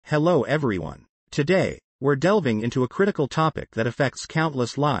Hello everyone. Today, we're delving into a critical topic that affects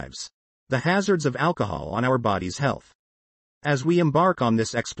countless lives: the hazards of alcohol on our body's health. As we embark on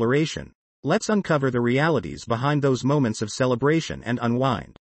this exploration, let's uncover the realities behind those moments of celebration and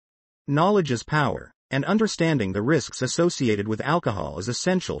unwind. Knowledge is power, and understanding the risks associated with alcohol is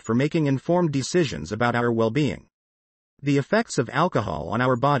essential for making informed decisions about our well-being. The effects of alcohol on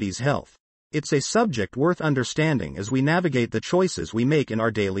our body's health. It's a subject worth understanding as we navigate the choices we make in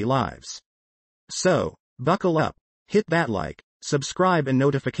our daily lives. So, buckle up, hit that like, subscribe and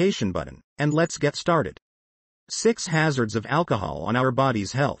notification button, and let's get started. 6 hazards of alcohol on our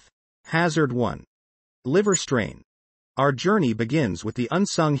body's health. Hazard 1. Liver strain. Our journey begins with the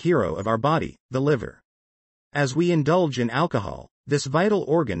unsung hero of our body, the liver. As we indulge in alcohol, this vital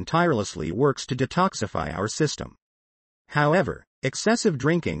organ tirelessly works to detoxify our system. However, excessive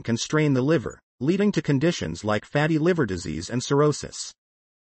drinking can strain the liver, leading to conditions like fatty liver disease and cirrhosis.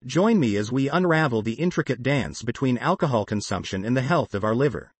 Join me as we unravel the intricate dance between alcohol consumption and the health of our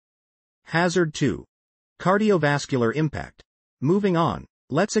liver. Hazard 2. Cardiovascular impact. Moving on,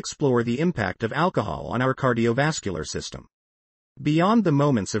 let's explore the impact of alcohol on our cardiovascular system. Beyond the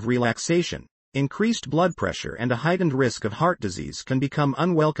moments of relaxation, increased blood pressure and a heightened risk of heart disease can become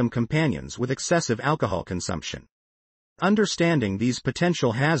unwelcome companions with excessive alcohol consumption. Understanding these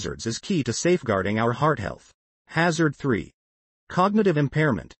potential hazards is key to safeguarding our heart health. Hazard 3. Cognitive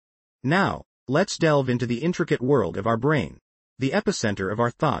impairment. Now, let's delve into the intricate world of our brain, the epicenter of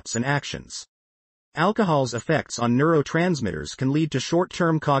our thoughts and actions. Alcohol's effects on neurotransmitters can lead to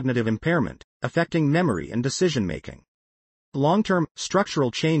short-term cognitive impairment, affecting memory and decision-making. Long-term,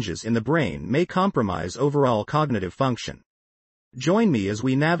 structural changes in the brain may compromise overall cognitive function. Join me as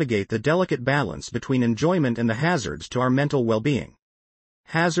we navigate the delicate balance between enjoyment and the hazards to our mental well-being.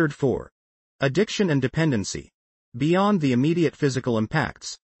 Hazard 4. Addiction and dependency. Beyond the immediate physical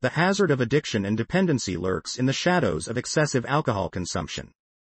impacts, the hazard of addiction and dependency lurks in the shadows of excessive alcohol consumption.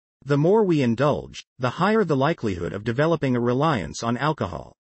 The more we indulge, the higher the likelihood of developing a reliance on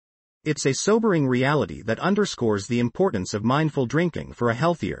alcohol. It's a sobering reality that underscores the importance of mindful drinking for a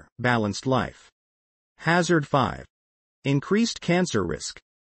healthier, balanced life. Hazard 5. Increased cancer risk.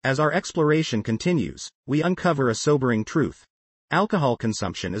 As our exploration continues, we uncover a sobering truth: alcohol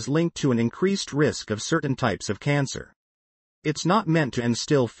consumption is linked to an increased risk of certain types of cancer. It's not meant to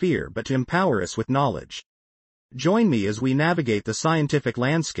instill fear but to empower us with knowledge. Join me as we navigate the scientific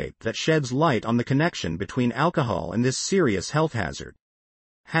landscape that sheds light on the connection between alcohol and this serious health hazard.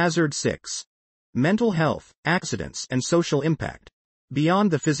 Hazard 6. Mental health, accidents, and social impact.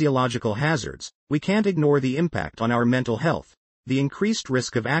 Beyond the physiological hazards, we can't ignore the impact on our mental health, the increased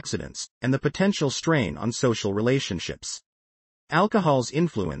risk of accidents, and the potential strain on social relationships. Alcohol's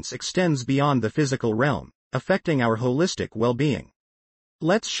influence extends beyond the physical realm, affecting our holistic well-being.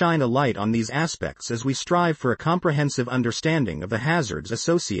 Let's shine a light on these aspects as we strive for a comprehensive understanding of the hazards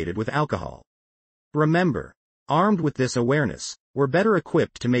associated with alcohol. Remember, armed with this awareness, we're better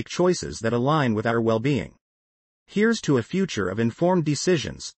equipped to make choices that align with our well-being. Here's to a future of informed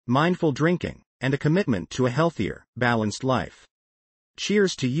decisions, mindful drinking, and a commitment to a healthier, balanced life.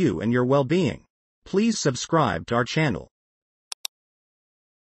 Cheers to you and your well-being. Please subscribe to our channel,